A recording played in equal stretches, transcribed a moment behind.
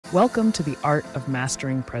Welcome to the art of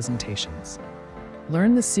mastering presentations.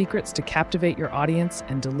 Learn the secrets to captivate your audience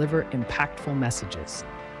and deliver impactful messages.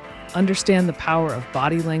 Understand the power of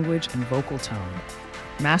body language and vocal tone.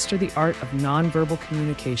 Master the art of nonverbal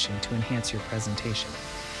communication to enhance your presentation.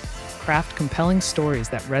 Craft compelling stories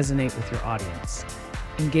that resonate with your audience.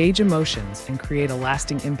 Engage emotions and create a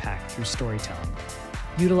lasting impact through storytelling.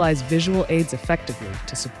 Utilize visual aids effectively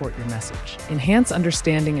to support your message. Enhance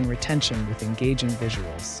understanding and retention with engaging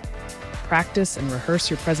visuals. Practice and rehearse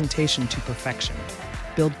your presentation to perfection.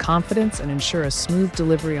 Build confidence and ensure a smooth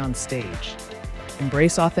delivery on stage.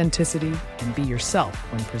 Embrace authenticity and be yourself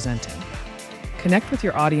when presenting. Connect with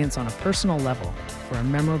your audience on a personal level for a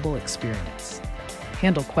memorable experience.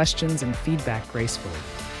 Handle questions and feedback gracefully.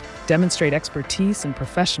 Demonstrate expertise and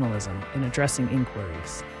professionalism in addressing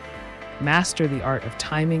inquiries. Master the art of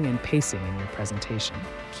timing and pacing in your presentation.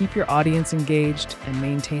 Keep your audience engaged and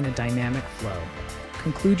maintain a dynamic flow.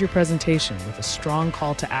 Conclude your presentation with a strong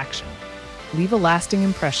call to action. Leave a lasting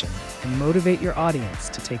impression and motivate your audience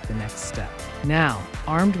to take the next step. Now,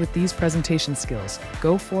 armed with these presentation skills,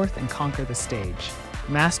 go forth and conquer the stage.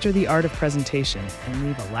 Master the art of presentation and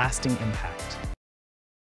leave a lasting impact.